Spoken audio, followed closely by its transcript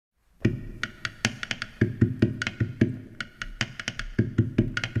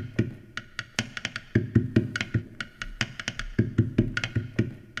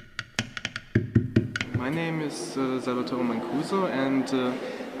name is Salvatore Mancuso, and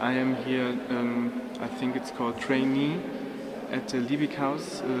I am here, I think it's called trainee at the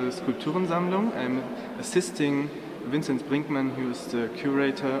Liebieghaus Skulpturensammlung. I'm assisting Vincent Brinkmann, who is the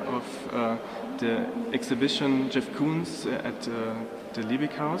curator of the exhibition Jeff Koons at the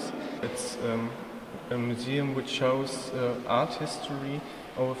Liebieghaus. It's a museum which shows art history,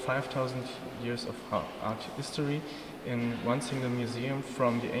 over 5,000 years of art history in one single museum,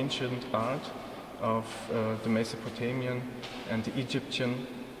 from the ancient art of the Mesopotamian and the Egyptian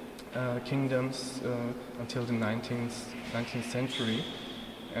kingdoms until the 19th century,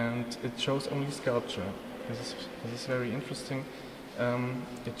 and it shows only sculpture. This is very interesting.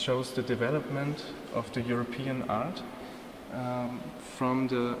 It shows the development of the European art from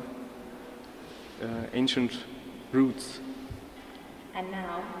the ancient roots. And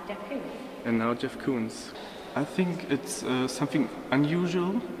now Jeff Koons. And now Jeff Koons. I think it's something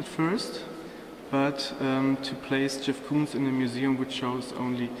unusual at first, but to place Jeff Koons in a museum which shows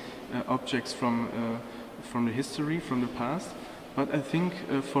only objects from the history, from the past. But I think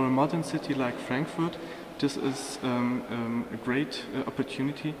for a modern city like Frankfurt, this is a great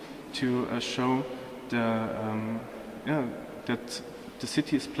opportunity to show that the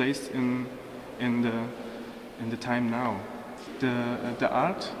city is placed in the time now. The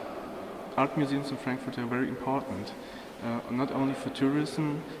art museums in Frankfurt are very important, not only for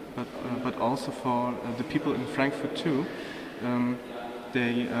tourism, but also for the people in Frankfurt too.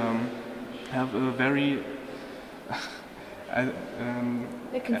 They have a very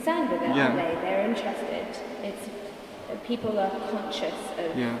they're concerned with it, aren't they? They're interested. People are conscious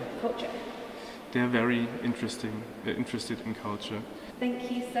of culture. They're very interested in culture.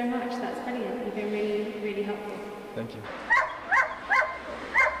 Thank you so much. That's brilliant. You've been really, really helpful. Thank you.